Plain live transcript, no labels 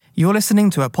You're listening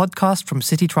to a podcast from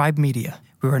City Tribe Media.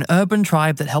 We're an urban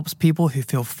tribe that helps people who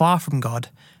feel far from God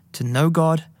to know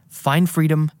God, find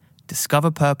freedom, discover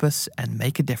purpose, and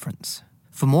make a difference.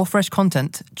 For more fresh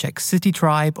content, check City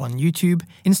Tribe on YouTube,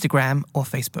 Instagram, or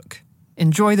Facebook.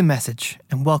 Enjoy the message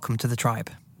and welcome to the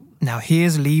tribe. Now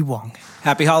here's Lee Wong.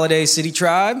 Happy holidays, City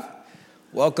Tribe.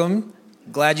 Welcome.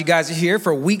 Glad you guys are here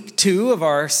for week 2 of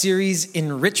our series,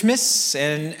 Enrichmas.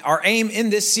 And our aim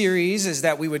in this series is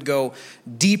that we would go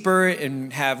deeper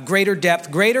and have greater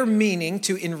depth, greater meaning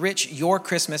to enrich your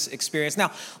Christmas experience.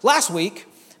 Now, last week,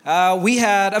 we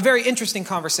had a very interesting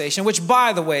conversation, which,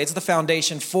 by the way, it's the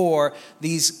foundation for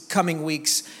these coming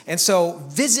weeks. And so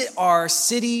visit our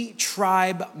City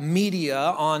Tribe Media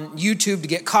on YouTube to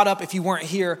get caught up if you weren't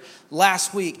here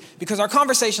last week. Because our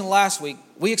conversation last week,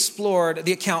 we explored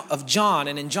the account of John.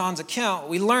 And in John's account,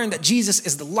 we learned that Jesus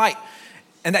is the light.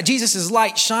 And that Jesus'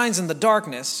 light shines in the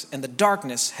darkness, and the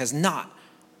darkness has not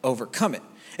overcome it.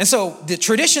 And so the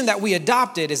tradition that we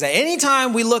adopted is that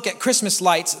anytime we look at Christmas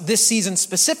lights this season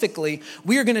specifically,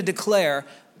 we are going to declare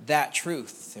that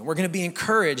truth. And we're going to be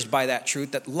encouraged by that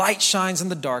truth, that light shines in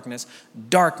the darkness,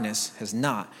 darkness has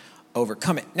not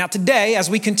overcome it. Now today, as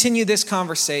we continue this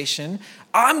conversation,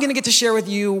 I'm going to get to share with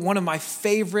you one of my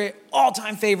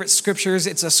all-time favorite scriptures.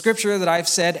 It's a scripture that I've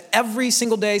said every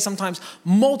single day, sometimes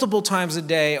multiple times a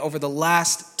day over the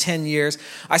last 10 years.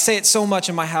 I say it so much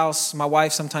in my house, my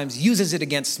wife sometimes uses it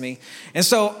against me. And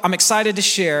so I'm excited to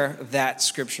share that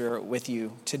scripture with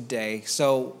you today.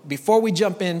 So before we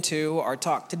jump into our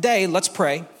talk today, let's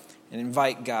pray and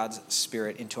invite God's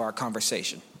Spirit into our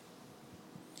conversation.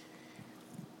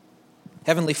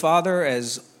 Heavenly Father,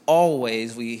 as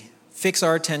always, we fix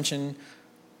our attention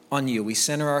on you. We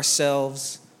center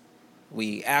ourselves.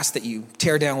 We ask that you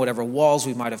tear down whatever walls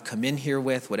we might have come in here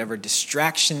with, whatever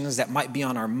distractions that might be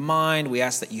on our mind. We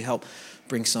ask that you help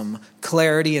bring some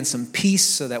clarity and some peace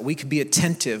so that we can be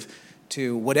attentive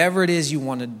to whatever it is you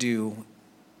want to do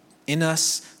in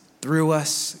us, through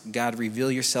us. God,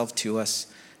 reveal yourself to us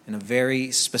in a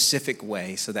very specific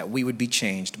way so that we would be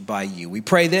changed by you. We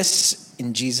pray this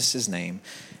in Jesus' name.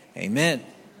 Amen.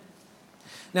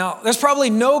 Now, there's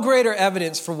probably no greater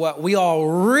evidence for what we all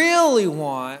really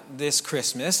want this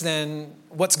Christmas than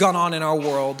what's gone on in our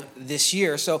world this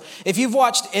year. So if you've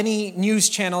watched any news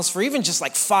channels for even just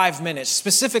like 5 minutes,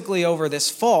 specifically over this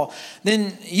fall,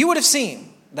 then you would have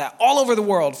seen that all over the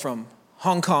world, from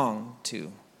Hong Kong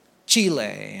to Chile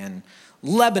and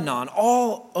Lebanon,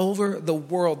 all over the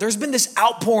world, there's been this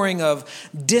outpouring of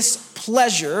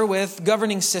displeasure with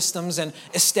governing systems and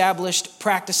established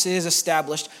practices,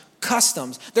 established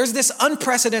customs. There's this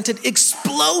unprecedented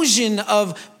explosion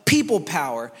of people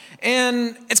power,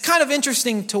 and it's kind of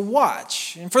interesting to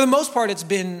watch. And for the most part, it's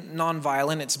been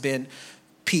nonviolent, it's been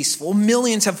peaceful.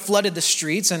 Millions have flooded the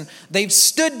streets, and they've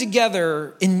stood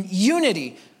together in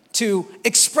unity to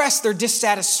express their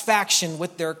dissatisfaction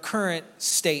with their current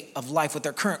state of life, with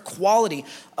their current quality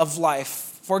of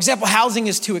life. For example, housing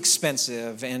is too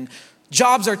expensive and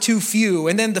jobs are too few.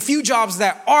 And then the few jobs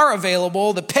that are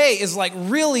available, the pay is like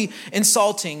really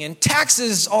insulting, and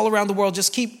taxes all around the world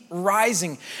just keep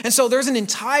rising. And so there's an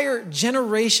entire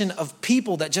generation of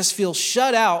people that just feel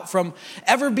shut out from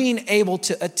ever being able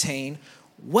to attain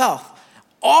wealth.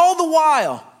 All the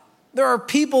while, there are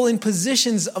people in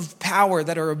positions of power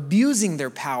that are abusing their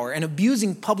power and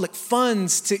abusing public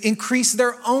funds to increase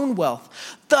their own wealth,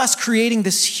 thus creating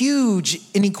this huge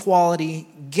inequality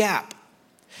gap.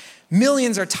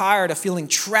 Millions are tired of feeling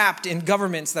trapped in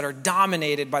governments that are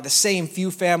dominated by the same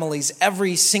few families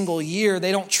every single year.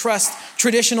 They don't trust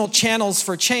traditional channels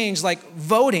for change like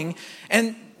voting,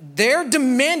 and they're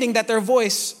demanding that their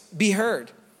voice be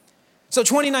heard. So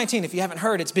 2019, if you haven't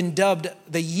heard, it's been dubbed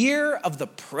the year of the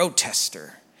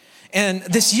protester. And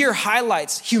this year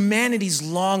highlights humanity's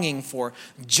longing for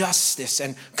justice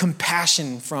and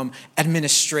compassion from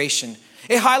administration.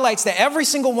 It highlights that every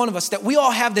single one of us, that we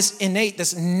all have this innate,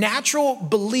 this natural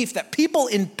belief that people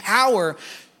in power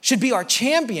should be our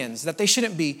champions, that they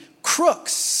shouldn't be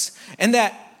crooks, and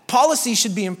that policy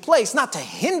should be in place, not to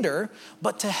hinder,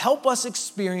 but to help us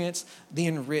experience the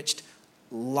enriched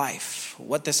life.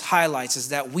 What this highlights is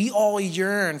that we all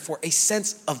yearn for a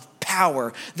sense of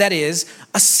power. That is,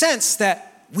 a sense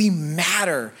that we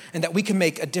matter and that we can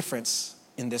make a difference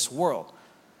in this world.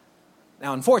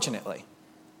 Now, unfortunately,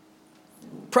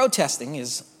 protesting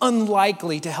is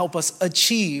unlikely to help us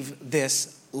achieve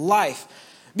this life,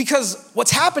 because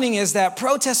what's happening is that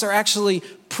protests are actually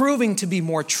proving to be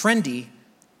more trendy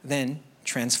than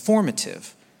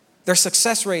transformative. Their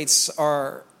success rates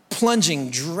are plunging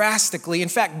drastically. In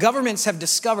fact, governments have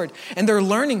discovered, and they're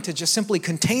learning to just simply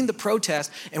contain the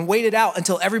protest and wait it out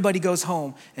until everybody goes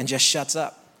home and just shuts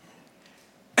up.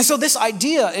 And so this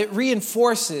idea, it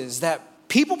reinforces that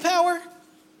people power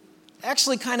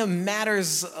actually kind of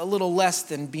matters a little less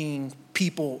than being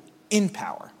people in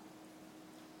power.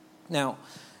 Now,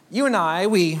 you and I,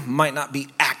 we might not be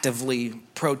actively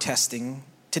protesting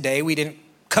today. We didn't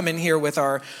come in here with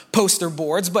our poster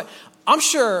boards, but I'm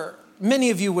sure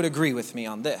many of you would agree with me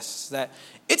on this, that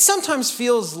it sometimes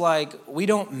feels like we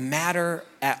don't matter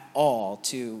at all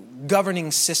to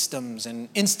governing systems and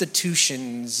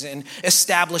institutions and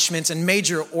establishments and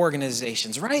major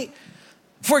organizations, right?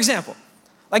 For example,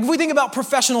 like if we think about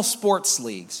professional sports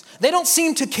leagues, they don't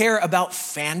seem to care about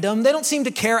fandom. They don't seem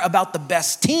to care about the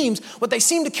best teams. What they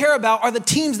seem to care about are the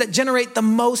teams that generate the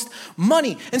most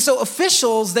money. And so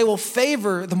officials, they will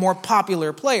favor the more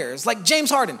popular players. Like James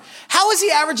Harden. How is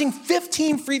he averaging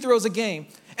 15 free throws a game?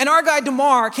 And our guy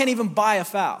DeMar can't even buy a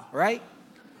foul, right?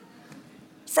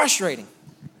 Frustrating.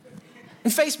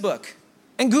 And Facebook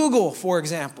and Google, for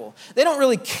example, they don't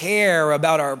really care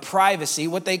about our privacy.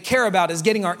 What they care about is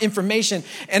getting our information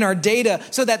and our data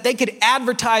so that they could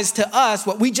advertise to us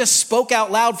what we just spoke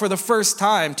out loud for the first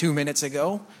time 2 minutes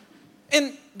ago.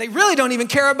 And they really don't even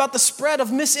care about the spread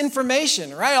of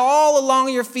misinformation, right? All along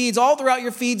your feeds, all throughout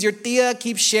your feeds, your Thea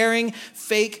keeps sharing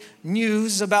fake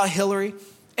news about Hillary.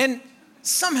 And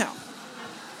somehow,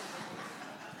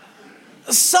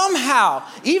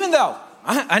 even though,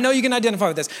 I know you can identify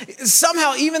with this.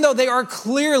 Somehow, even though they are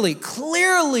clearly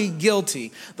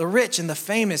guilty, the rich and the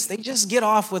famous, they just get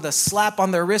off with a slap on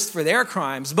their wrist for their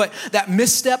crimes. But that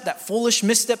misstep, that foolish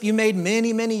misstep you made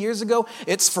many, many years ago,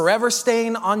 it's forever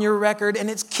staying on your record, and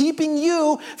it's keeping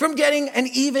you from getting an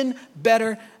even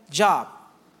better job.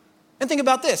 And think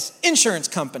about this, insurance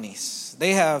companies.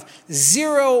 They have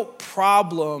zero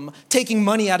problem taking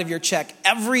money out of your check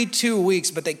every 2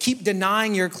 weeks, but they keep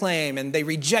denying your claim and they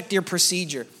reject your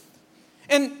procedure.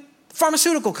 And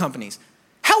pharmaceutical companies,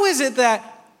 how is it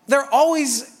that they're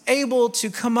always able to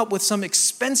come up with some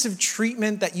expensive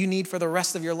treatment that you need for the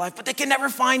rest of your life, but they can never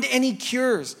find any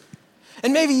cures?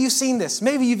 And maybe you've seen this.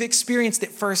 Maybe you've experienced it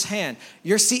firsthand.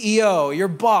 Your CEO, your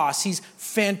boss, he's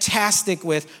fantastic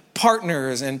with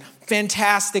partners and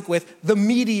fantastic with the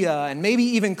media and maybe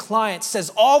even clients,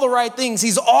 says all the right things.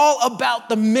 He's all about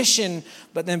the mission,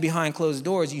 but then behind closed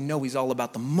doors, you know he's all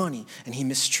about the money and he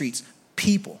mistreats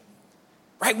people,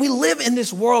 right? We live in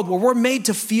this world where we're made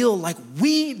to feel like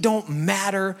we don't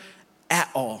matter at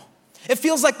all. It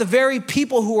feels like the very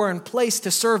people who are in place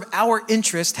to serve our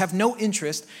interest have no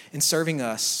interest in serving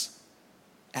us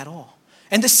at all.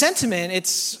 And the sentiment,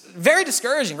 it's very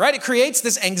discouraging, right? It creates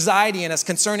this anxiety in us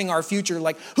concerning our future,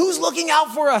 like who's looking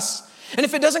out for us? And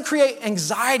if it doesn't create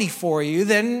anxiety for you,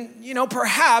 then,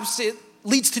 perhaps it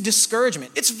leads to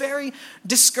discouragement. It's very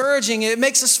discouraging. It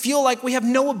makes us feel like we have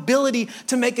no ability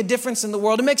to make a difference in the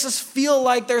world. It makes us feel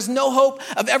like there's no hope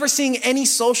of ever seeing any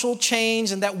social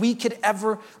change and that we could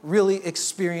ever really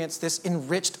experience this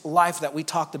enriched life that we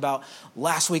talked about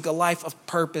last week, a life of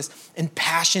purpose and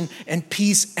passion and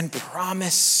peace and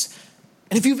promise.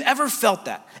 And if you've ever felt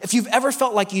that, if you've ever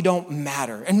felt like you don't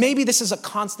matter, and maybe this is a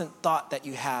constant thought that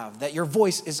you have, that your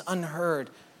voice is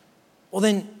unheard, well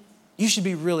then you should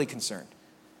be really concerned.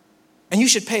 And you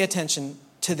should pay attention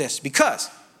to this because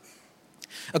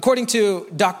according to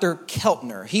Dr.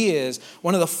 Keltner, he is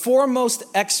one of the foremost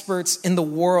experts in the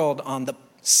world on the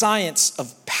science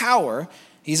of power.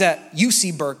 He's at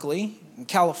UC Berkeley in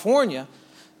California.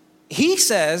 He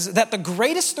says that the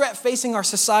greatest threat facing our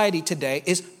society today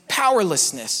is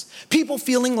powerlessness. People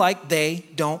feeling like they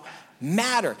don't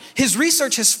matter. His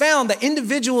research has found that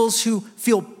individuals who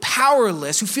feel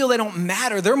powerless, who feel they don't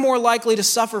matter, they're more likely to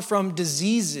suffer from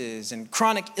diseases and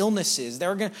chronic illnesses.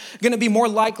 They're going to be more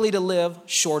likely to live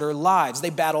shorter lives.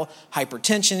 They battle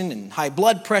hypertension and high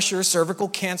blood pressure, cervical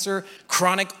cancer,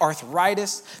 chronic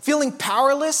arthritis. Feeling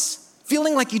powerless,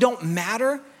 feeling like you don't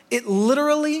matter, it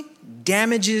literally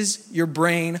damages your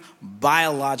brain,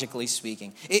 biologically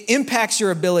speaking. It impacts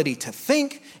your ability to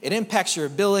think. It impacts your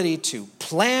ability to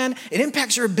plan. It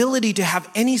impacts your ability to have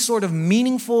any sort of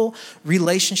meaningful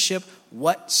relationship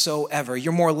whatsoever.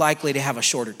 You're more likely to have a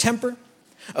shorter temper,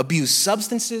 abuse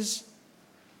substances,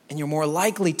 and you're more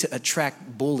likely to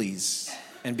attract bullies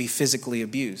and be physically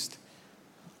abused.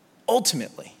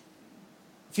 Ultimately,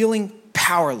 feeling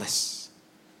powerless,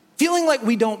 feeling like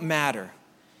we don't matter,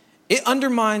 it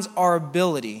undermines our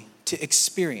ability to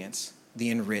experience the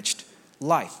enriched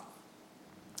life.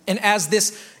 And as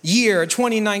this year,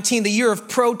 2019, the year of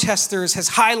protesters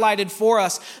has highlighted for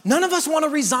us, none of us want to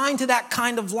resign to that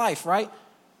kind of life, right?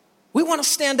 We want to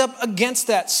stand up against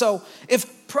that. So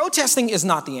if protesting is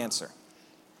not the answer,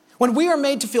 when we are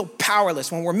made to feel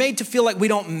powerless, when we're made to feel like we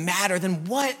don't matter, then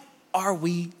what are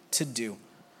we to do?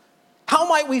 How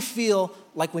might we feel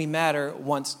like we matter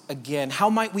once again? How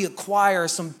might we acquire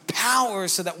some power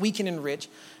so that we can enrich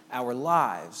our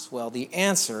lives? Well, the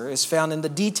answer is found in the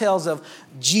details of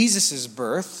Jesus'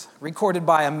 birth, recorded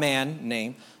by a man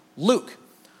named Luke.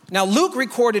 Now, Luke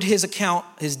recorded his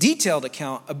detailed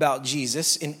account about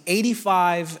Jesus in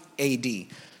 85 AD.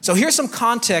 So here's some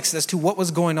context as to what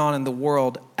was going on in the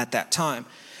world at that time.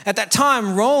 At that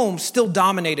time, Rome still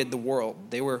dominated the world.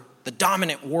 They were the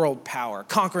dominant world power,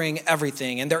 conquering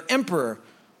everything, and their emperor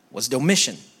was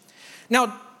Domitian.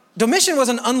 Now, Domitian was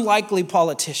an unlikely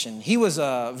politician. He was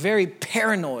a very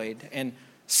paranoid and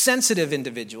sensitive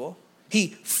individual. He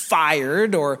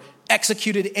fired or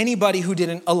executed anybody who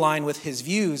didn't align with his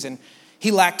views, and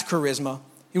he lacked charisma.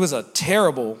 He was a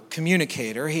terrible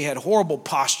communicator. He had horrible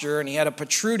posture, and he had a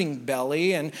protruding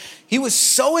belly, and he was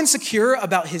so insecure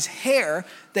about his hair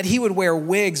that he would wear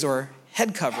wigs or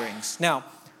head coverings. Now,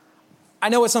 I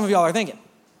know what some of y'all are thinking.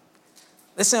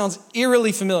 This sounds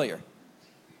eerily familiar.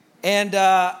 And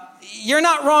you're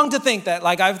not wrong to think that.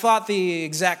 Like, I've thought the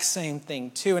exact same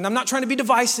thing too. And I'm not trying to be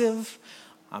divisive.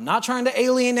 I'm not trying to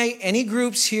alienate any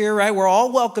groups here, right? We're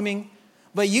all welcoming.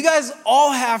 But you guys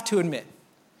all have to admit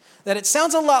that it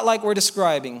sounds a lot like we're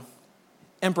describing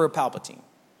Emperor Palpatine,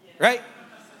 right?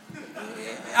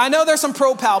 I know there's some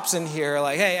pro-palps in here,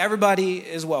 like, hey, everybody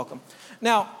is welcome.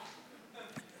 Now,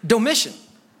 Domitian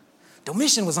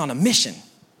was on a mission.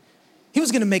 He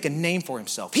was going to make a name for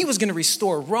himself. He was going to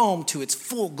restore Rome to its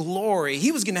full glory.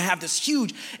 He was going to have this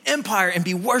huge empire and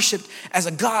be worshiped as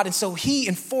a god. And so he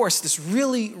enforced this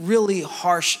really, really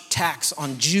harsh tax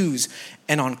on Jews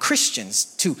and on Christians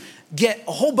to get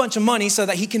a whole bunch of money so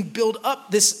that he can build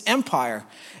up this empire.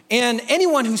 And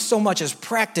anyone who so much as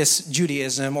practiced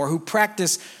Judaism or who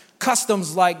practiced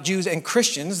customs like Jews and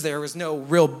Christians, there was no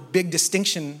real big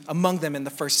distinction among them in the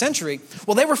first century,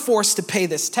 well, they were forced to pay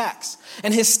this tax.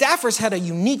 And his staffers had a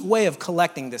unique way of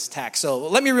collecting this tax. So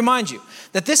let me remind you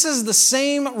that this is the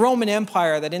same Roman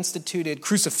Empire that instituted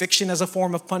crucifixion as a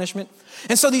form of punishment.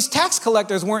 And so these tax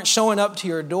collectors weren't showing up to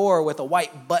your door with a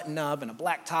white button-up and a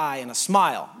black tie and a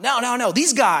smile. No.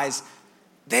 These guys,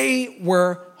 they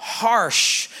were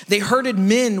harsh. They herded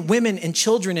men, women, and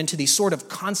children into these sort of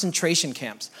concentration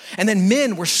camps. And then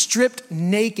men were stripped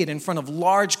naked in front of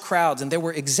large crowds, and they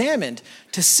were examined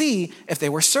to see if they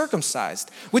were circumcised,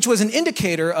 which was an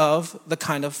indicator of the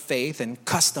kind of faith and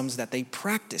customs that they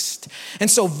practiced. And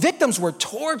so victims were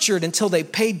tortured until they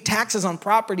paid taxes on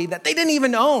property that they didn't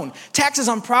even own, taxes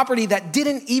on property that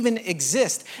didn't even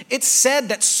exist. It's said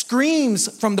that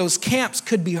screams from those camps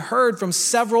could be heard from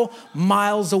several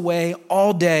miles away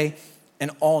all day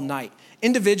and all night.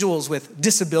 Individuals with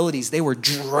disabilities, they were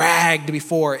dragged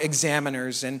before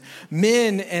examiners, and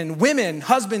men and women,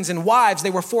 husbands and wives,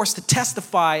 they were forced to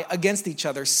testify against each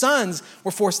other. Sons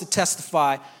were forced to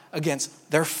testify against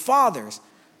their fathers.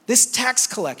 This tax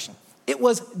collection, it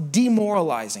was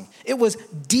demoralizing. It was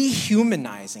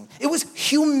dehumanizing. It was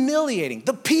humiliating.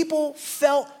 The people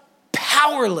felt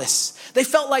powerless. They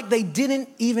felt like they didn't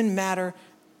even matter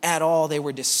at all. They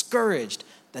were discouraged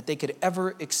that they could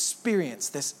ever experience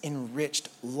this enriched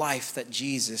life that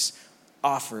Jesus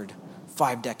offered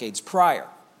 5 decades prior.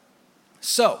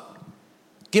 So,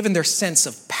 given their sense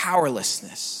of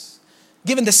powerlessness,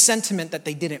 given the sentiment that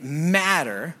they didn't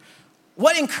matter,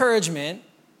 what encouragement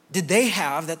did they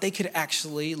have that they could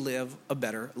actually live a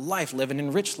better life, live an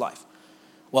enriched life?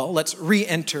 Well, let's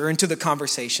re-enter into the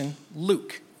conversation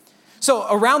Luke. So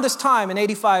around this time in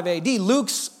 85 AD,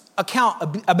 Luke's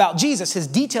account about Jesus, his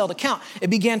detailed account, it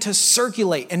began to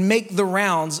circulate and make the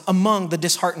rounds among the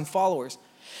disheartened followers.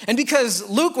 And because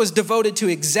Luke was devoted to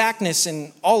exactness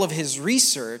in all of his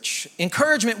research,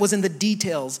 encouragement was in the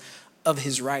details of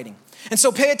his writing. And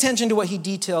so pay attention to what he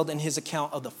detailed in his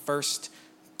account of the first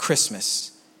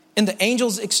Christmas. In the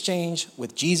angel's exchange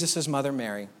with Jesus' mother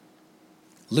Mary,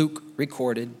 Luke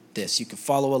recorded this. You can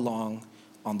follow along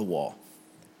on the wall.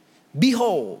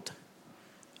 Behold,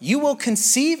 you will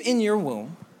conceive in your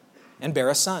womb and bear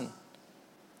a son.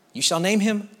 You shall name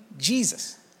him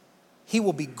Jesus. He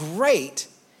will be great,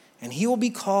 and he will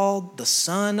be called the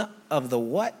Son of the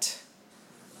what?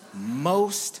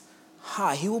 Most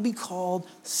High. He will be called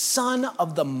Son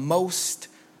of the Most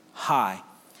High.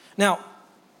 Now,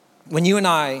 when you and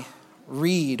I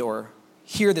read or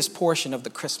hear this portion of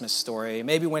the Christmas story,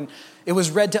 maybe when it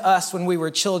was read to us when we were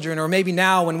children, or maybe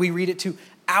now when we read it to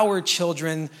our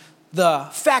children, the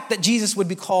fact that Jesus would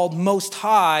be called Most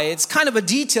High, it's kind of a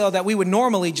detail that we would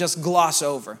normally just gloss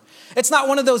over. It's not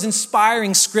one of those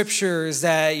inspiring scriptures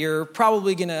that you're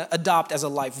probably going to adopt as a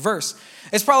life verse.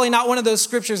 It's probably not one of those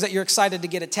scriptures that you're excited to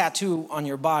get a tattoo on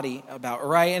your body about,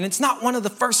 right? And it's not one of the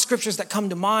first scriptures that come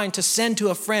to mind to send to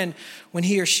a friend when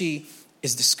he or she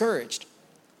is discouraged.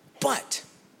 But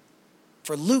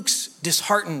for Luke's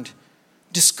disheartened,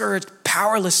 discouraged,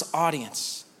 powerless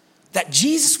audience, that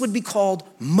Jesus would be called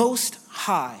Most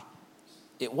High,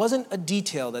 it wasn't a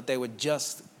detail that they would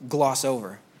just gloss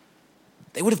over.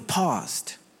 They would have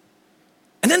paused.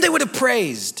 And then they would have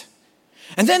praised.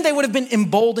 And then they would have been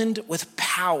emboldened with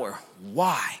power.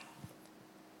 Why?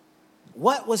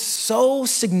 What was so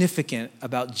significant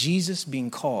about Jesus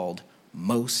being called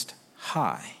Most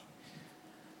High?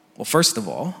 Well, first of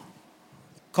all,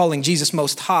 calling Jesus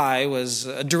Most High was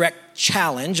a direct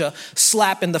challenge, a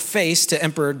slap in the face to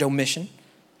Emperor Domitian.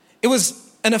 It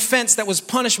was an offense that was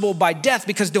punishable by death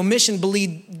because Domitian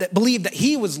believed that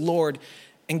he was Lord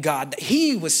and God, that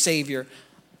he was Savior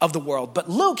of the world. But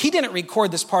Luke, he didn't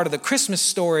record this part of the Christmas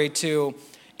story to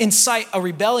incite a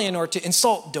rebellion or to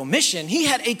insult Domitian. He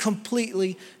had a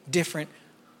completely different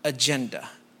agenda.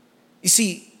 You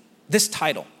see, this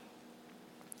title,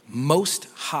 Most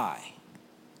High,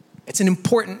 it's an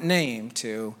important name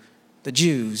to the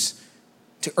Jews,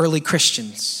 to early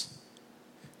Christians.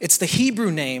 It's the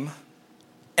Hebrew name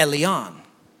Elion.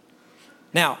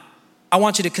 Now, I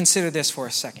want you to consider this for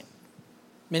a second.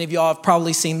 Many of y'all have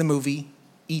probably seen the movie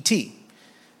E.T.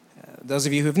 Those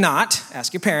of you who have not,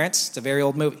 ask your parents. It's a very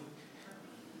old movie.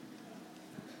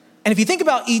 And if you think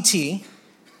about E.T.,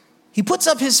 he puts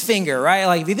up his finger, right?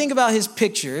 Like if you think about his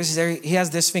pictures, he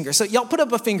has this finger. So y'all put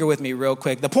up a finger with me real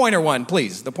quick. The pointer one,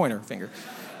 please. The pointer finger.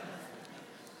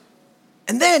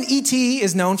 And then E.T.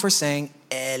 is known for saying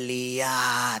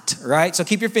Elliot, right? So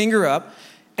keep your finger up.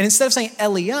 And instead of saying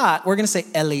Elliot, we're going to say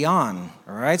Elion,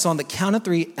 all right? So on the count of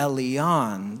three,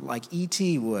 Elion, like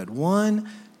E.T. would. 1,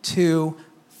 2,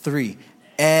 3.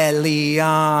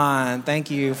 Elion.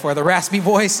 Thank you for the raspy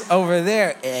voice over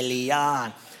there.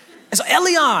 Elion. And so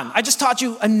Elion, I just taught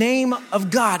you a name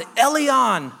of God.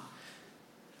 Elion.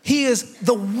 He is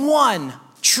the one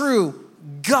true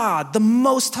God, the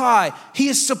Most High. He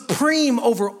is supreme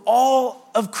over all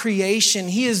of creation.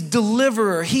 He is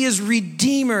deliverer. He is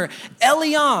redeemer.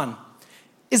 Elion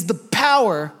is the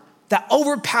power that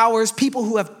overpowers people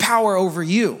who have power over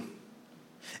you.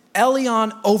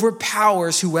 Elion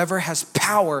overpowers whoever has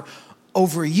power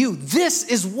over you. This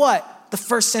is what the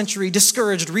first century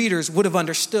discouraged readers would have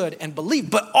understood and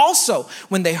believed. But also,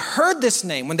 when they heard this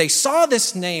name, when they saw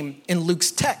this name in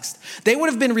Luke's text, they would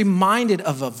have been reminded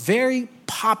of a very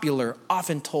popular,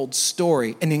 often told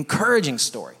story, an encouraging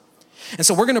story. And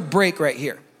so we're going to break right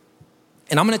here.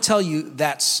 And I'm going to tell you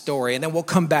that story, and then we'll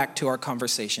come back to our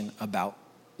conversation about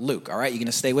Luke. All right, you going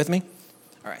to stay with me?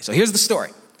 All right, so here's the story.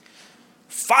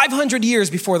 500 years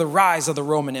before the rise of the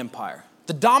Roman Empire,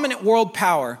 the dominant world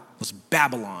power was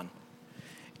Babylon.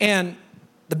 And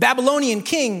the Babylonian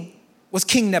king was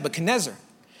King Nebuchadnezzar.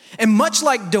 And much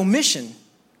like Domitian,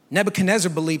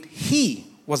 Nebuchadnezzar believed he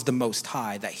was the Most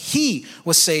High, that he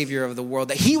was Savior of the world,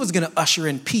 that he was going to usher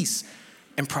in peace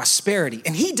and prosperity.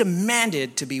 And he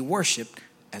demanded to be worshiped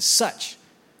as such.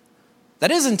 That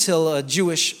is until a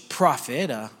Jewish prophet,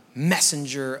 a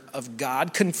messenger of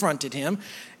God, confronted him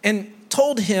and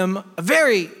told him a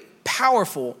very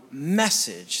powerful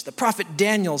message. The prophet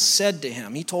Daniel said to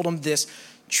him, he told him this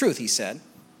truth, he said,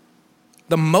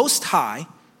 the Most High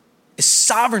is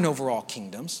sovereign over all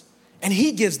kingdoms, and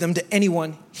he gives them to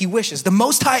anyone he wishes. The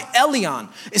Most High Elion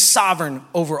is sovereign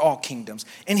over all kingdoms,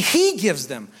 and he gives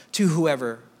them to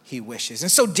whoever he wishes.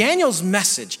 And so Daniel's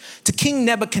message to King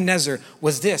Nebuchadnezzar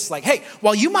was this, like, hey,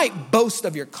 while you might boast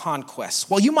of your conquests,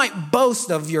 while you might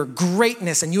boast of your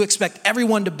greatness and you expect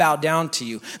everyone to bow down to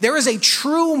you, there is a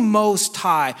true Most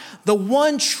High, the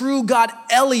one true God,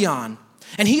 Elion,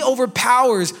 and he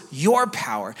overpowers your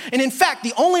power. And in fact,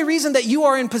 the only reason that you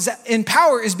are in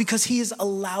power is because he has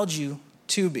allowed you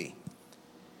to be.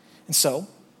 And so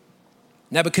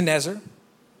Nebuchadnezzar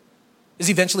is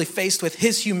eventually faced with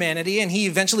his humanity, and he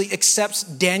eventually accepts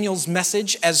Daniel's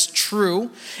message as true.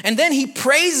 And then he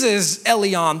praises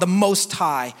Elion, the Most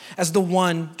High, as the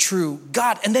one true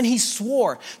God. And then he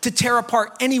swore to tear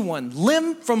apart anyone,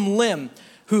 limb from limb,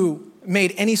 who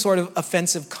made any sort of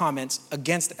offensive comments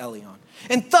against Elion.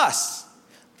 And thus,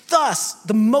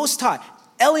 the Most High,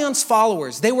 Elion's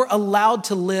followers, they were allowed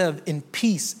to live in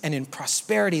peace and in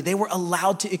prosperity. They were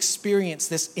allowed to experience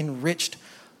this enriched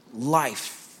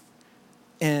life.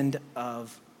 End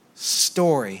of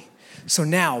story. So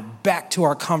now back to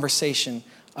our conversation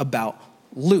about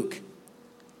Luke.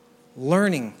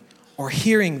 learning or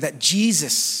hearing that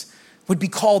Jesus would be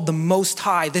called the Most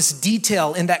High, this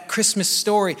detail in that Christmas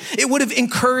story, it would have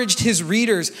encouraged his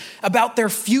readers about their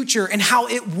future and how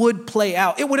it would play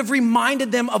out. It would have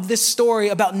reminded them of this story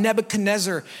about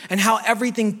Nebuchadnezzar and how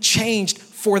everything changed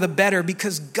for the better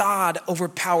because God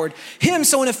overpowered him.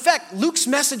 So in effect, Luke's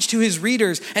message to his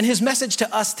readers and his message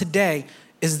to us today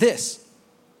is this.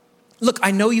 Look,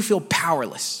 I know you feel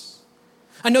powerless.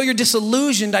 I know you're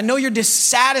disillusioned. I know you're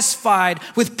dissatisfied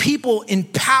with people in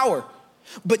power.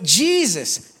 But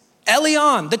Jesus,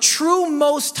 Elion, the true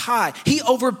Most High, he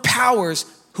overpowers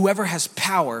whoever has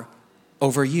power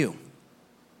over you.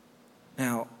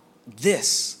 Now,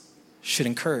 this should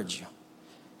encourage you.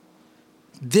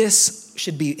 This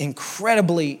should be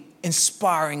incredibly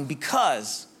inspiring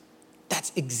because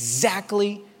that's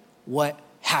exactly what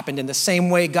happened. In the same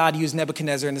way God used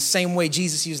Nebuchadnezzar, in the same way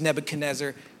Jesus used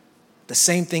Nebuchadnezzar, the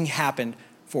same thing happened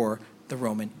for the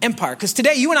Roman Empire. Because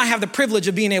today you and I have the privilege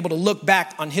of being able to look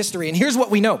back on history. And here's what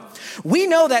we know. We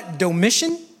know that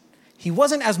Domitian, he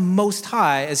wasn't as most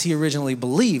high as he originally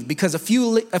believed because a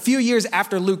few years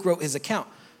after Luke wrote his account,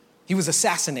 he was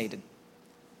assassinated.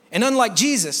 And unlike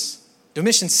Jesus,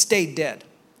 Domitian stayed dead.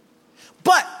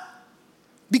 But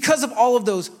because of all of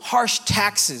those harsh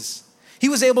taxes, he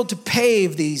was able to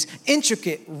pave these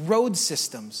intricate road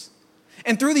systems.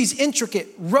 And through these intricate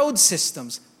road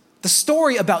systems, the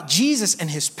story about Jesus and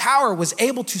his power was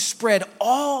able to spread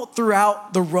all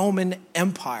throughout the Roman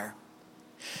Empire.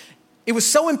 It was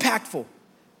so impactful.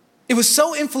 It was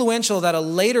so influential that a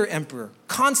later emperor,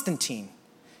 Constantine,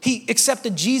 he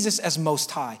accepted Jesus as Most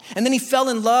High. And then he fell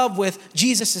in love with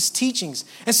Jesus' teachings.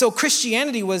 And so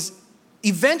Christianity was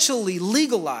eventually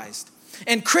legalized.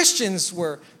 And Christians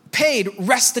were paid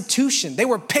restitution. They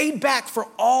were paid back for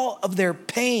all of their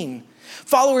pain.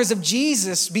 Followers of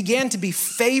Jesus began to be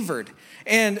favored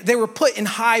and they were put in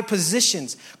high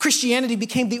positions. Christianity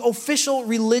became the official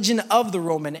religion of the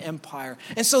Roman Empire.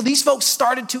 And so these folks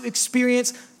started to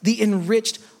experience the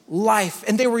enriched life,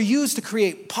 and they were used to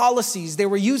create policies. They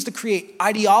were used to create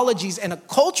ideologies and a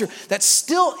culture that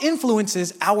still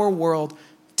influences our world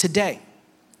today.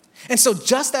 And so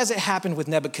just as it happened with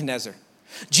Nebuchadnezzar,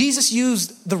 Jesus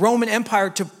used the Roman Empire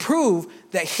to prove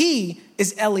that he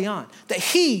is Elion, that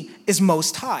he is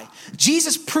Most High.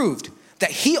 Jesus proved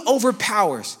that he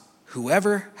overpowers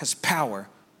whoever has power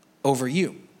over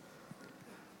you.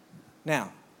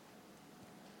 Now,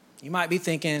 you might be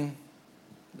thinking,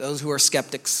 those who are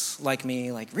skeptics like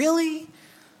me, like, really?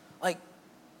 Like,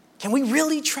 can we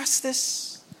really trust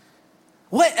this?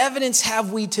 What evidence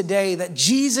have we today that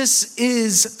Jesus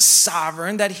is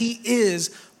sovereign, that he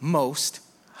is Most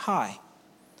High?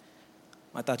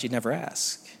 I thought you'd never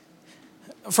ask.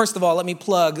 First of all, let me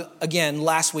plug again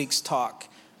last week's talk.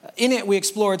 In it, we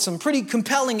explored some pretty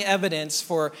compelling evidence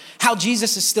for how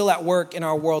Jesus is still at work in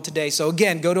our world today. So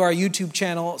again, go to our YouTube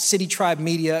channel, City Tribe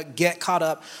Media, get caught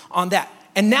up on that.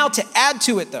 And now to add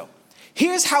to it though,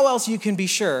 here's how else you can be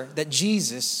sure that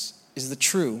Jesus is the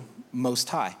true Most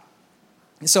High.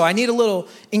 And so I need a little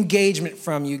engagement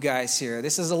from you guys here.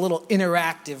 This is a little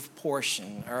interactive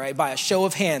portion, all right? By a show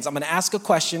of hands, I'm going to ask a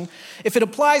question. If it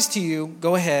applies to you,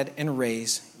 go ahead and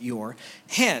raise your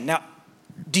hand. Now,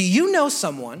 do you know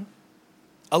someone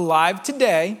alive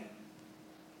today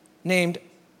named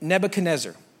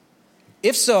Nebuchadnezzar?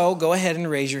 If so, go ahead and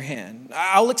raise your hand.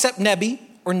 I'll accept Nebi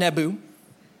or Nebu.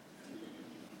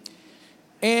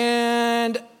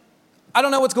 And I don't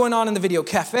know what's going on in the video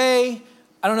cafe.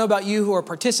 I don't know about you who are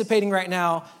participating right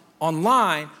now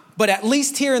online, but at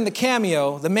least here in the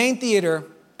Cameo, the main theater,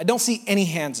 I don't see any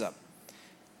hands up.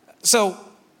 So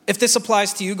if this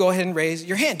applies to you, go ahead and raise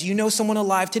your hand. Do you know someone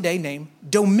alive today named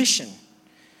Domitian?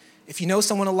 If you know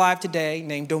someone alive today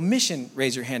named Domitian,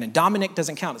 raise your hand. And Dominic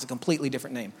doesn't count. It's a completely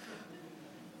different name.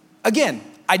 Again,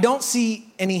 I don't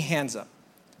see any hands up.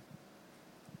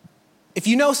 If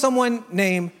you know someone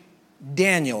named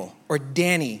Daniel or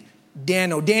Danny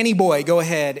boy, go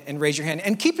ahead and raise your hand.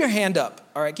 And keep your hand up.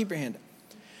 All right, keep your hand up.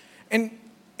 And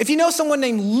if you know someone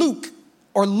named Luke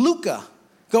or Luca,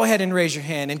 go ahead and raise your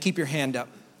hand and keep your hand up.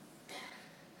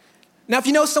 Now, if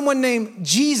you know someone named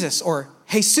Jesus or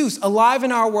Jesus alive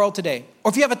in our world today,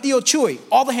 or if you have a Theo Chui,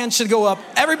 all the hands should go up.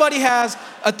 Everybody has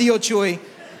a Theo Chui.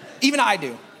 Even I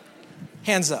do.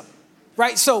 Hands up.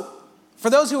 Right? So for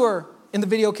those who are in the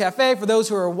video cafe, for those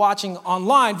who are watching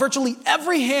online, virtually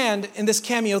every hand in this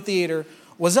Cameo theater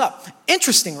was up.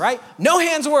 Interesting, right? No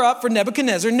hands were up for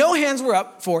Nebuchadnezzar. No hands were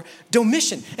up for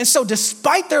Domitian. And so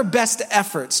despite their best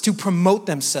efforts to promote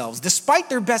themselves, despite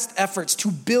their best efforts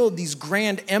to build these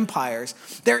grand empires,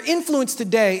 their influence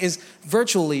today is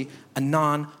virtually a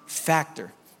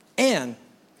non-factor. And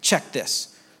check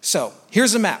this. So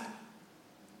here's a map.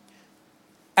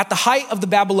 At the height of the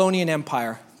Babylonian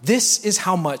Empire, this is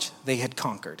how much they had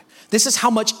conquered. This is how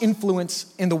much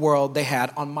influence in the world they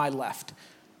had on my left.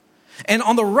 And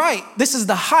on the right, this is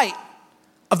the height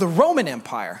of the Roman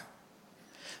Empire.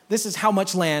 This is how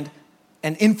much land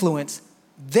and influence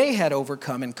they had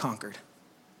overcome and conquered.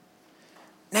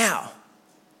 Now,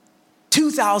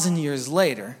 2,000 years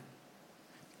later,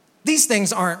 these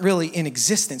things aren't really in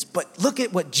existence, but look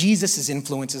at what Jesus'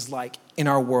 influence is like in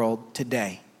our world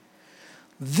today.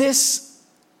 This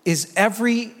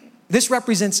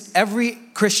represents every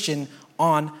Christian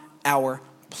on our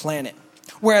planet.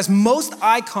 Whereas most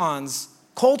icons,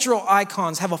 cultural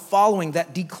icons, have a following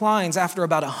that declines after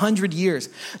about 100 years,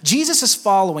 Jesus'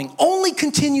 following only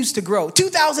continues to grow.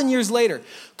 2,000 years later,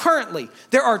 currently,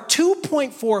 there are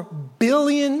 2.4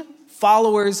 billion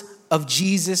followers of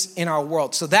Jesus in our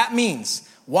world. So that means,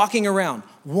 walking around,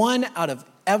 1 out of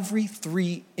every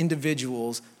 3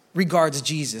 individuals regards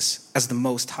Jesus as the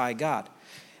Most High God.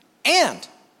 And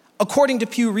according to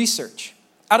Pew Research,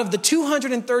 out of the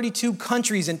 232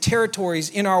 countries and territories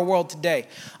in our world today,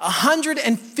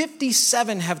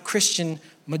 157 have Christian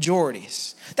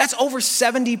majorities. That's over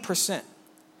 70%.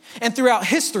 And throughout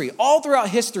history, all throughout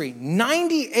history,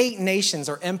 98 nations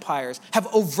or empires have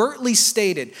overtly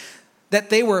stated that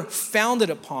they were founded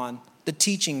upon the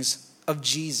teachings of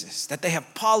Jesus, that they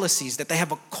have policies, that they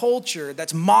have a culture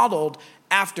that's modeled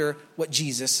after what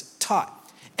Jesus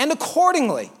taught. And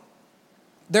accordingly,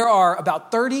 there are about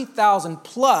 30,000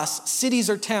 plus cities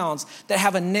or towns that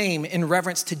have a name in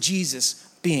reverence to Jesus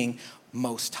being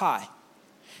Most High.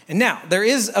 And now, there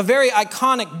is a very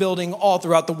iconic building all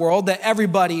throughout the world that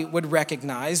everybody would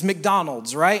recognize,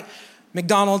 McDonald's, right?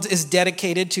 McDonald's is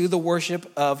dedicated to the worship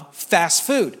of fast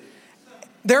food.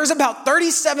 There's about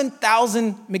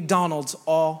 37,000 McDonald's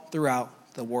all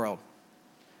throughout the world.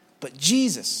 But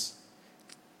Jesus,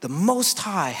 the Most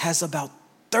High, has about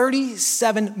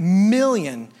 37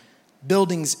 million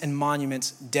buildings and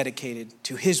monuments dedicated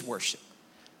to his worship.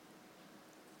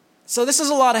 So this is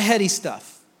a lot of heady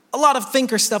stuff, a lot of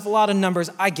thinker stuff, a lot of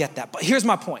numbers. I get that. But here's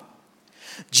my point.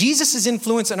 Jesus'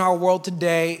 influence in our world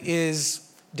today is,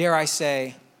 dare I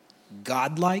say,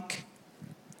 godlike.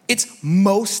 It's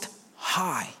most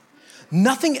high.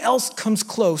 Nothing else comes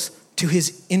close to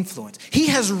his influence. He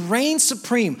has reigned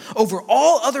supreme over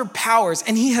all other powers,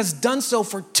 and he has done so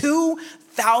for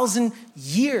 2,000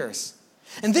 years.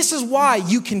 And this is why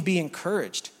you can be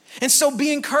encouraged. And so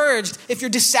be encouraged if you're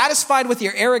dissatisfied with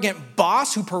your arrogant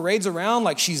boss who parades around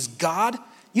like she's God.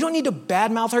 You don't need to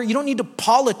badmouth her. You don't need to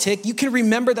politic. You can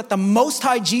remember that the Most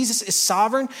High Jesus is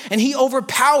sovereign, and he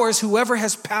overpowers whoever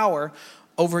has power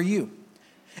over you.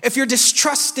 If you're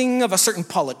distrusting of a certain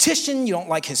politician, you don't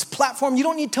like his platform, you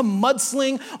don't need to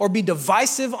mudsling or be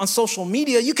divisive on social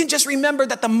media. You can just remember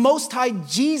that the Most High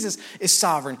Jesus is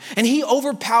sovereign, and he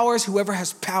overpowers whoever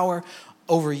has power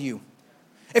over you.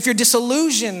 If you're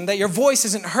disillusioned that your voice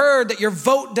isn't heard, that your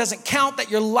vote doesn't count, that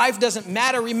your life doesn't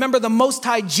matter, remember the Most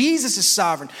High Jesus is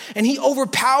sovereign, and he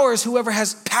overpowers whoever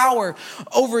has power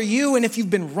over you. And if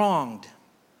you've been wronged,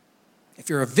 if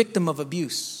you're a victim of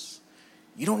abuse,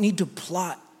 you don't need to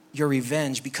plot your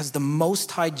revenge, because the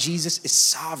Most High Jesus is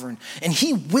sovereign, and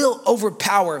he will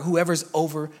overpower whoever's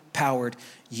overpowered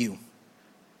you.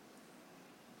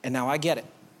 And now I get it.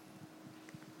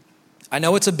 I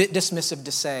know it's a bit dismissive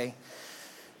to say,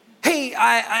 hey,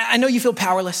 I know you feel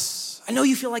powerless. I know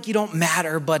you feel like you don't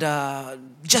matter, but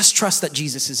just trust that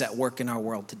Jesus is at work in our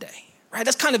world today, right?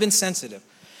 That's kind of insensitive.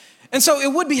 And so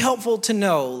it would be helpful to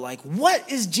know, like,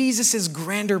 what is Jesus's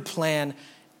grander plan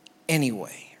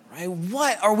anyway? Right?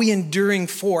 What are we enduring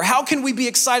for? How can we be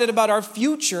excited about our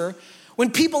future when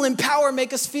people in power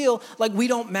make us feel like we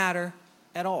don't matter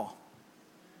at all?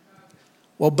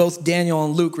 Well, both Daniel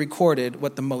and Luke recorded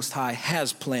what the Most High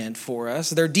has planned for us.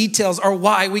 Their details are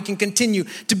why we can continue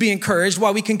to be encouraged,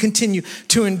 why we can continue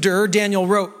to endure. Daniel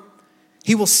wrote,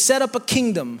 he will set up a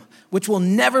kingdom which will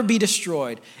never be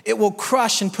destroyed. It will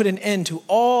crush and put an end to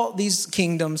all these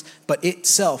kingdoms, but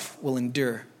itself will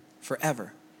endure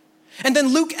forever. And then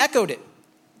Luke echoed it.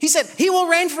 He said, he will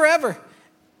reign forever,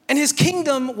 and his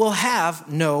kingdom will have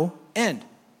no end.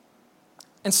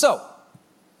 And so,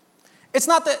 it's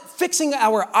not that fixing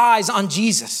our eyes on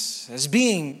Jesus as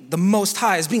being the Most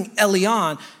High, as being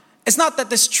Elyon, it's not that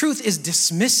this truth is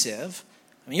dismissive.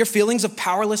 I mean, your feelings of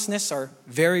powerlessness are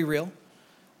very real.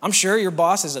 I'm sure your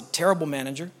boss is a terrible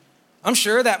manager. I'm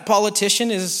sure that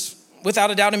politician is without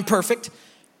a doubt imperfect.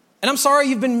 And I'm sorry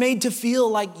you've been made to feel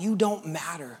like you don't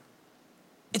matter.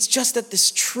 It's just that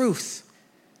this truth,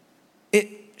 it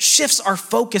shifts our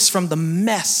focus from the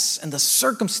mess and the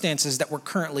circumstances that we're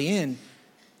currently in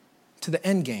to the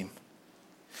end game.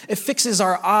 It fixes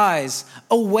our eyes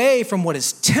away from what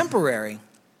is temporary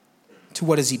to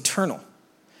what is eternal.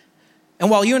 And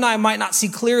while you and I might not see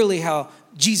clearly how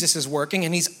Jesus is working,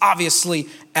 and he's obviously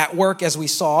at work as we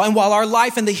saw, and while our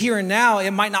life in the here and now,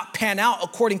 it might not pan out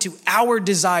according to our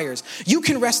desires, you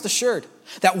can rest assured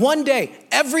that one day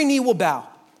every knee will bow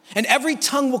and every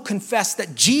tongue will confess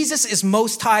that Jesus is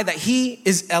Most High, that he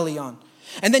is Elyon.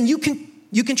 And then you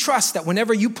can trust that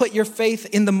whenever you put your faith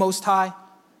in the Most High,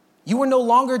 you are no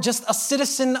longer just a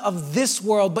citizen of this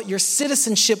world, but your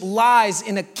citizenship lies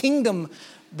in a kingdom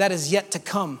that is yet to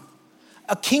come.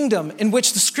 A kingdom in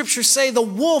which the scriptures say the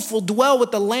wolf will dwell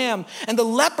with the lamb and the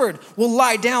leopard will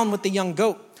lie down with the young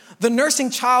goat. The nursing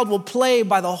child will play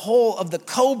by the hole of the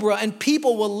cobra, and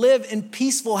people will live in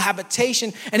peaceful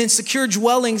habitation and in secure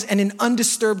dwellings and in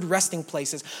undisturbed resting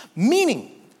places.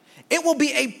 Meaning, it will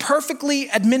be a perfectly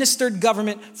administered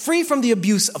government, free from the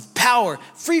abuse of power,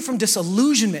 free from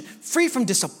disillusionment, free from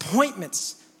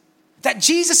disappointments. That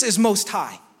Jesus is Most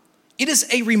High. It is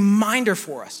a reminder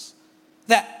for us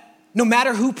that no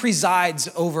matter who presides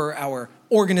over our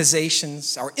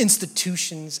organizations, our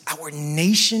institutions, our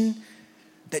nation,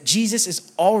 that Jesus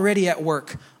is already at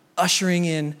work ushering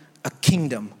in a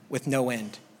kingdom with no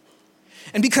end.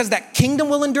 And because that kingdom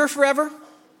will endure forever,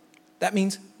 that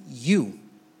means you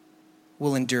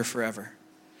will endure forever.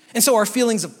 And so our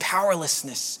feelings of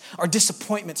powerlessness, our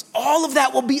disappointments, all of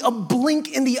that will be a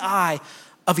blink in the eye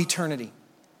of eternity.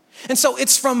 And so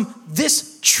it's from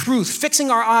this truth,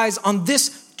 fixing our eyes on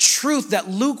this truth, that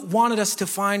Luke wanted us to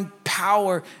find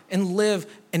power and live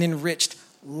an enriched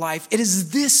life. It is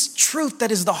this truth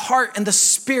that is the heart and the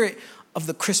spirit of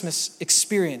the Christmas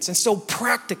experience. And so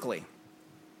practically,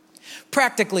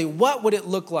 what would it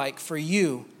look like for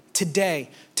you today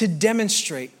to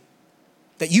demonstrate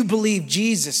that you believe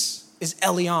Jesus is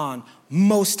Elyon,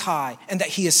 Most High, and that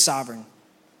he is sovereign?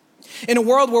 In a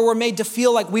world where we're made to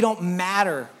feel like we don't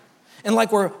matter and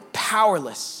like we're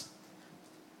powerless,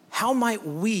 how might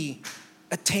we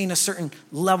attain a certain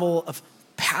level of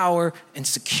power and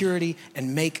security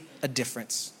and make a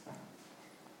difference?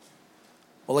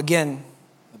 Well, again,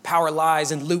 the power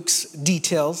lies in Luke's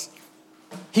details.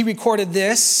 He recorded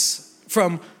this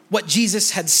from what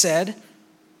Jesus had said.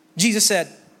 Jesus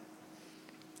said,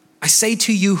 "I say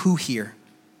to you who hear,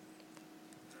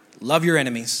 love your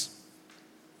enemies,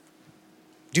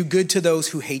 do good to those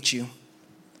who hate you,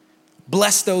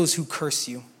 bless those who curse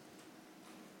you,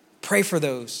 pray for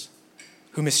those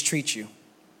who mistreat you.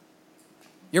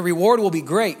 Your reward will be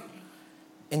great,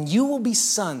 and you will be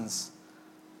sons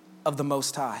of the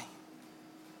Most High."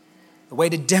 The way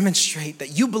to demonstrate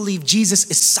that you believe Jesus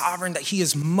is sovereign, that he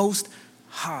is Most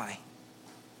High,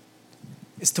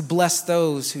 is to bless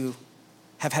those who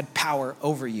have had power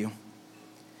over you.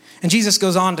 And Jesus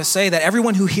goes on to say that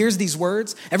everyone who hears these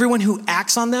words, everyone who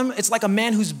acts on them, it's like a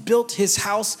man who's built his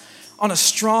house on a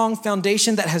strong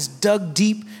foundation that has dug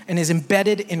deep and is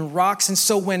embedded in rocks. And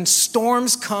so when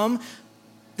storms come,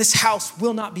 this house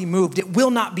will not be moved. It will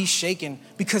not be shaken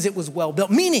because it was well built.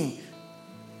 Meaning,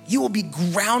 you will be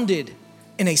grounded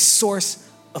in a source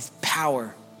of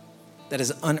power that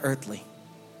is unearthly.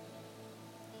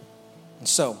 And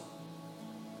so,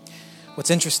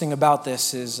 what's interesting about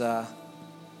this is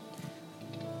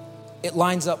it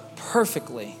lines up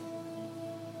perfectly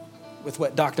with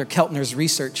what Dr. Keltner's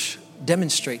research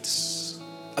demonstrates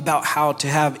about how to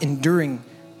have enduring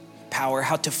power,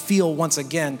 how to feel once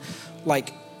again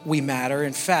like we matter.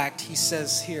 In fact, he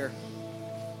says here,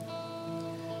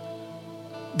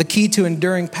 the key to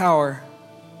enduring power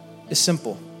is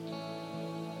simple.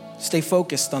 Stay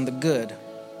focused on the good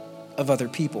of other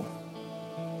people.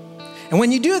 And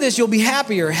when you do this, you'll be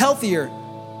happier, healthier,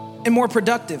 and more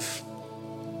productive.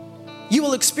 You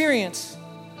will experience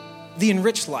the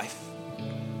enriched life.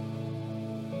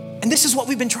 And this is what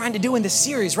we've been trying to do in this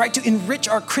series, right? To enrich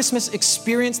our Christmas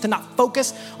experience, to not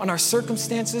focus on our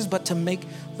circumstances, but to make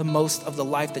the most of the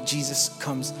life that Jesus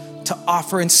comes to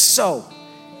offer. And so,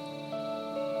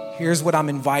 here's what I'm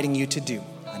inviting you to do.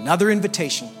 Another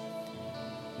invitation,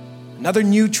 another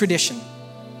new tradition.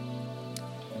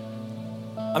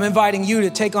 I'm inviting you to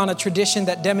take on a tradition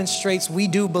that demonstrates we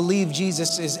do believe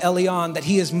Jesus is Elyon, that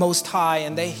he is Most High,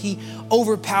 and that he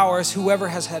overpowers whoever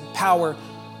has had power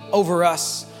over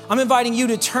us. I'm inviting you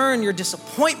to turn your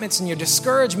disappointments and your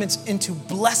discouragements into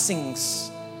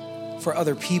blessings for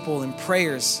other people and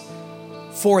prayers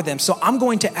for them. So I'm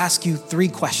going to ask you 3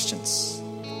 questions.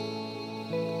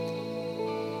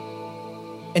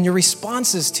 And your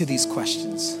responses to these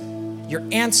questions, your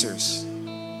answers,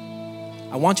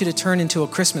 I want you to turn into a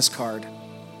Christmas card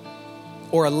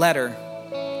or a letter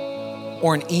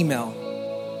or an email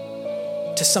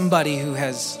to somebody who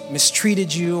has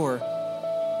mistreated you or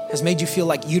has made you feel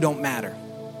like you don't matter.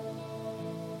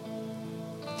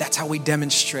 That's how we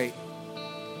demonstrate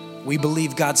we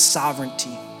believe God's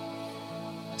sovereignty.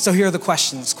 So here are the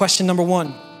questions. Question number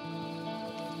 1.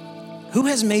 Who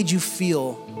has made you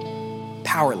feel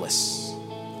powerless?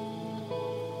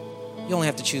 You only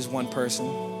have to choose one person.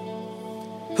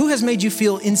 Who has made you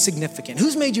feel insignificant?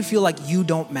 Who's made you feel like you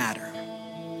don't matter?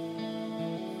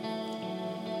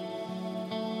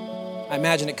 I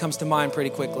imagine it comes to mind pretty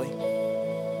quickly.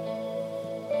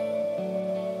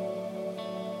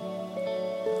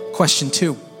 Question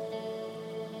 2.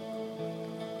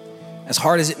 As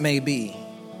hard as it may be,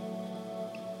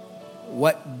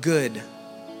 what good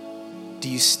do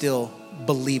you still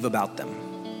believe about them?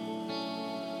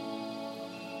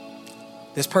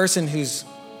 This person who's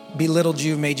belittled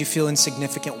you, made you feel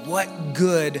insignificant, what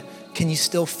good can you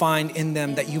still find in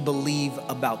them that you believe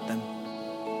about them?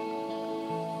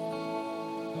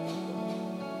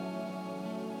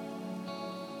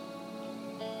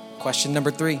 Question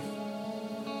number 3.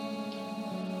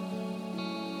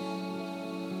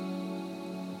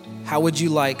 How would you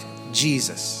like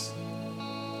Jesus,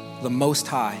 the Most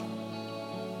High,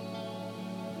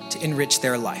 to enrich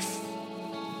their life?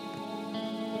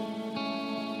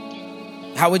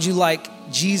 How would you like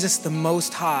Jesus, the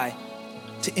Most High,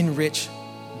 to enrich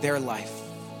their life?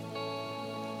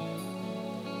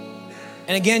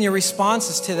 And again, your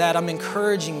responses to that, I'm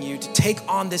encouraging you to take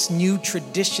on this new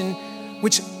tradition,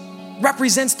 which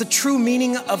represents the true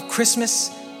meaning of Christmas,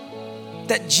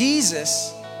 that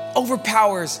Jesus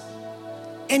overpowers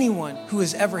anyone who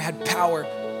has ever had power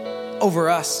over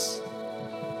us.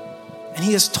 And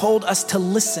he has told us to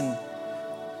listen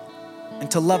and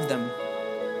to love them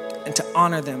and to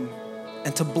honor them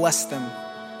and to bless them.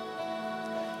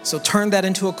 So turn that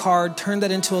into a card, turn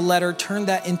that into a letter, turn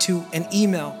that into an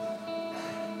email.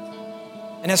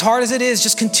 And as hard as it is,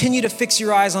 just continue to fix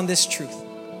your eyes on this truth,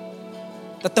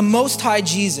 that the Most High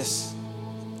Jesus,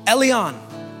 Elyon,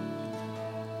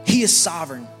 he is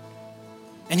sovereign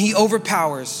and he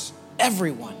overpowers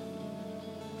everyone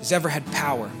who's ever had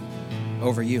power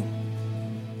over you.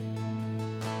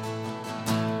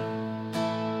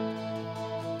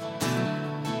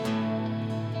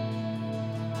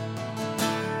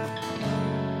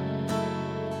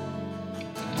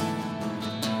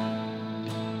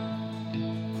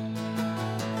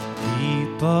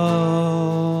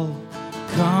 People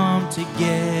come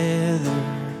together,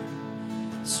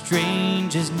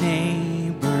 strangers,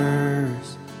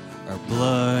 neighbors, our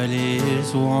blood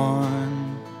is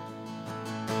one.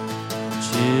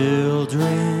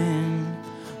 Children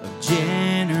of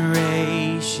generations,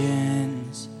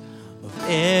 of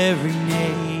every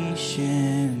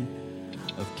nation,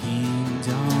 of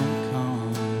kingdom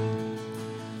come.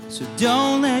 So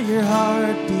don't let your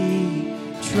heart be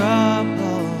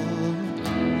troubled.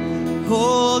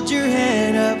 Hold your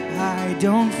head up high,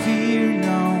 don't fear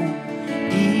no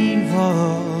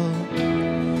evil.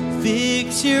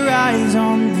 Fix your eyes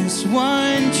on this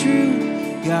one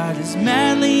truth, God is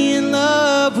madly in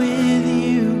love with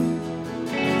you.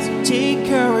 So take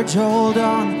courage, hold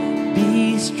on,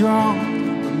 be strong.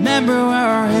 Remember where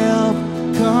our help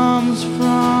comes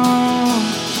from.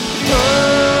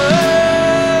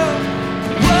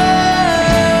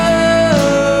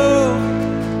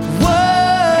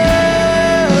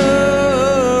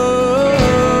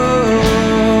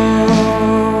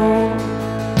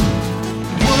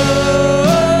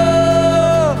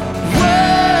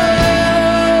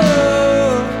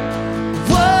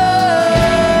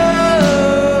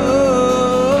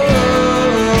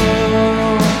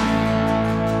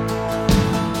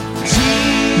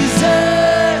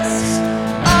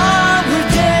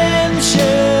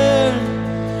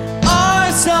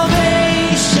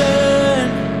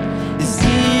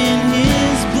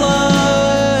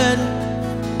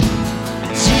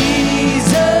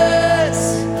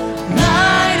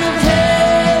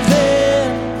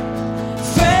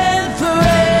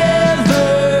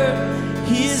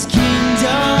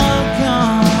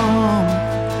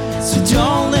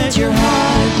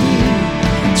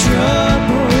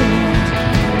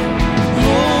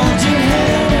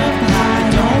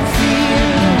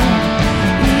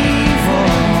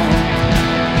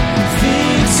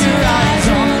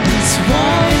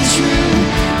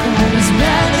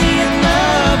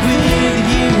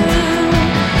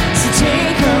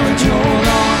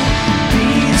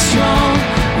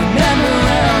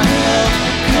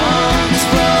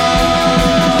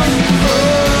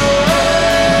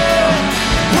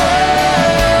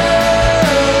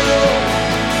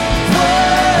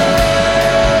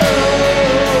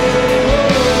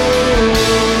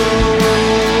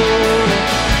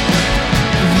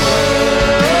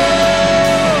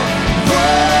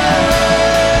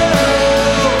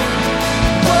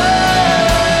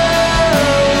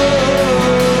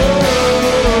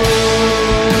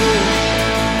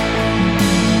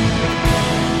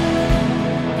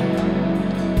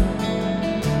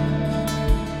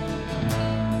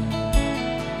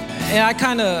 I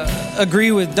kind of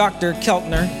agree with Dr.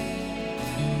 Keltner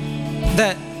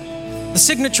that the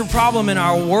signature problem in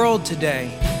our world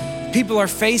today, people are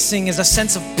facing is a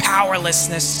sense of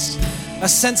powerlessness, a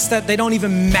sense that they don't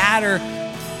even matter,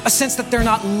 a sense that they're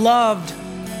not loved.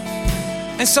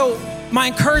 And so my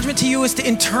encouragement to you is to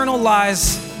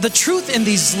internalize the truth in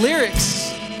these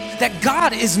lyrics that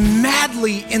God is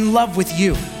madly in love with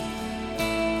you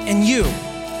and you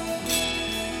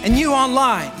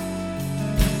online.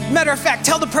 Matter of fact,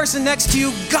 tell the person next to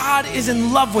you, God is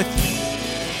in love with you.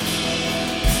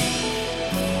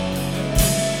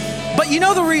 But you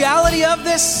know the reality of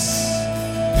this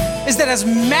is that as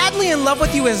madly in love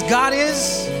with you as God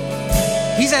is,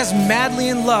 He's as madly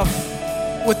in love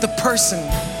with the person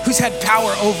who's had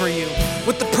power over you,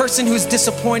 with the person who's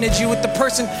disappointed you, with the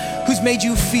person who's made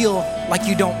you feel like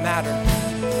you don't matter.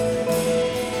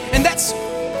 And that's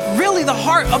really the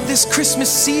heart of this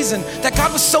Christmas season, that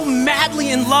God was so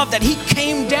madly in love that He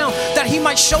came down, that He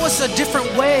might show us a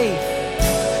different way,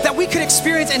 that we could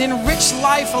experience an enriched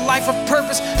life, a life of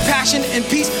purpose, passion, and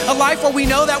peace, a life where we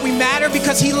know that we matter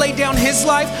because He laid down His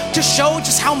life to show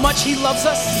just how much He loves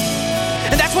us.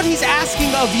 And that's what He's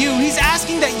asking of you. He's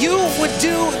asking that you would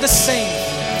do the same.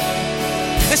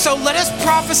 And so let us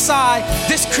prophesy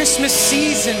this Christmas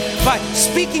season by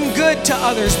speaking good to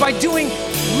others, by doing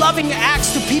loving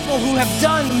acts to people who have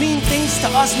done mean things to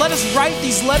us. Let us write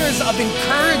these letters of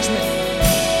encouragement,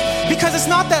 because it's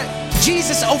not that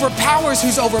Jesus overpowers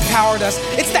who's overpowered us.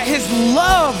 It's that His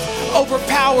love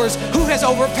overpowers who has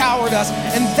overpowered us.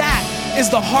 And that is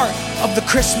the heart of the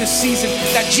Christmas season,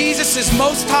 that Jesus is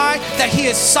most high, that He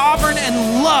is sovereign,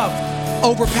 and love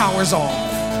overpowers all.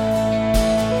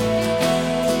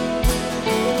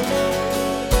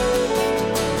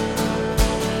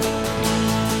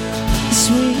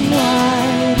 Swing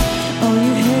wide, all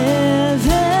you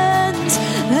heavens,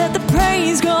 let the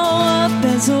praise go up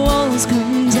as the walls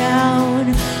come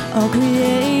down. All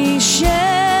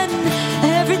creation,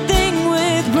 everything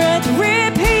with breath,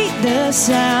 repeat the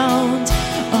sound.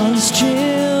 All His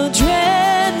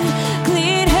children,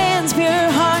 clean hands, pure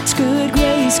hearts, good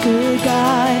grace, good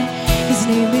God. His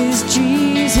name is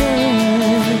Jesus.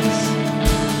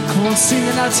 Come on, sing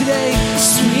it out today.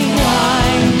 Swing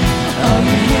wide, all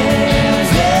you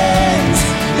heavens,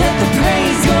 let the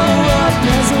praise go up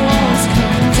as the walls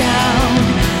come down.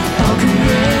 All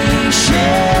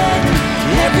creation,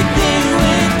 everything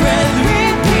with breath,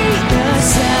 repeat the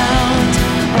sound.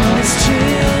 All His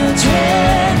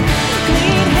children,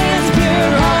 clean hands,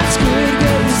 pure hearts, good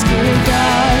grace, good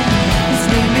God. His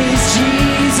name is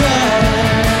Jesus.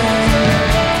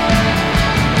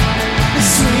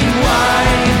 Swing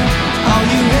wide, all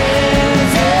you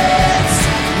heavens,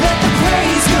 let the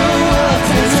praise go up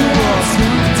as the walls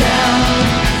come down.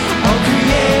 All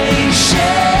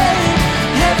creation,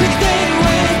 everything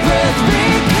with breath,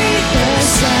 repeat the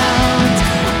sound.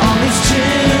 All His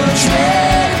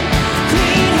children,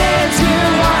 clean hands,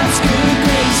 pure hearts, good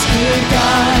grace, good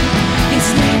God. His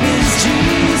name is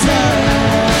Jesus.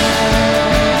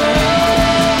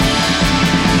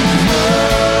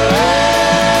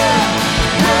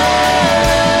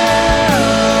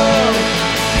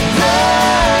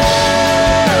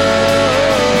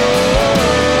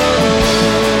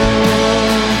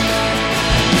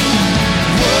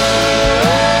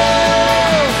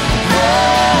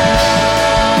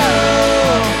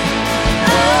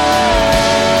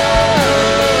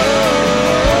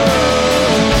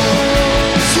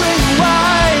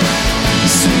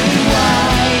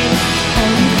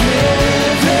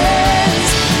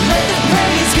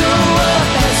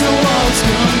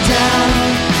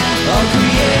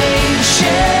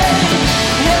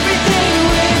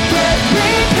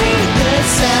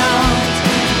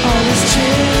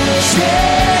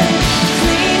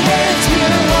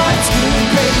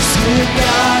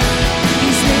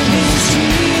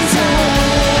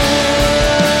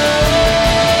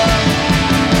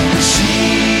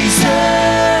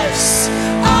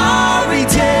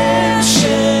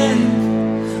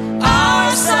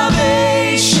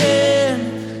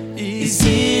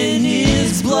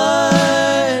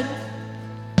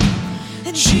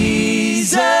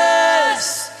 Jesus,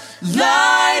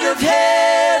 light of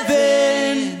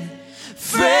heaven,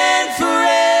 friend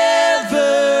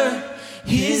forever,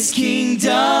 His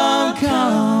kingdom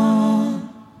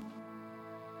come.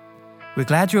 We're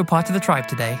glad you were part of the tribe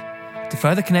today. To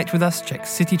further connect with us, check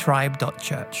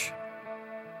citytribe.church.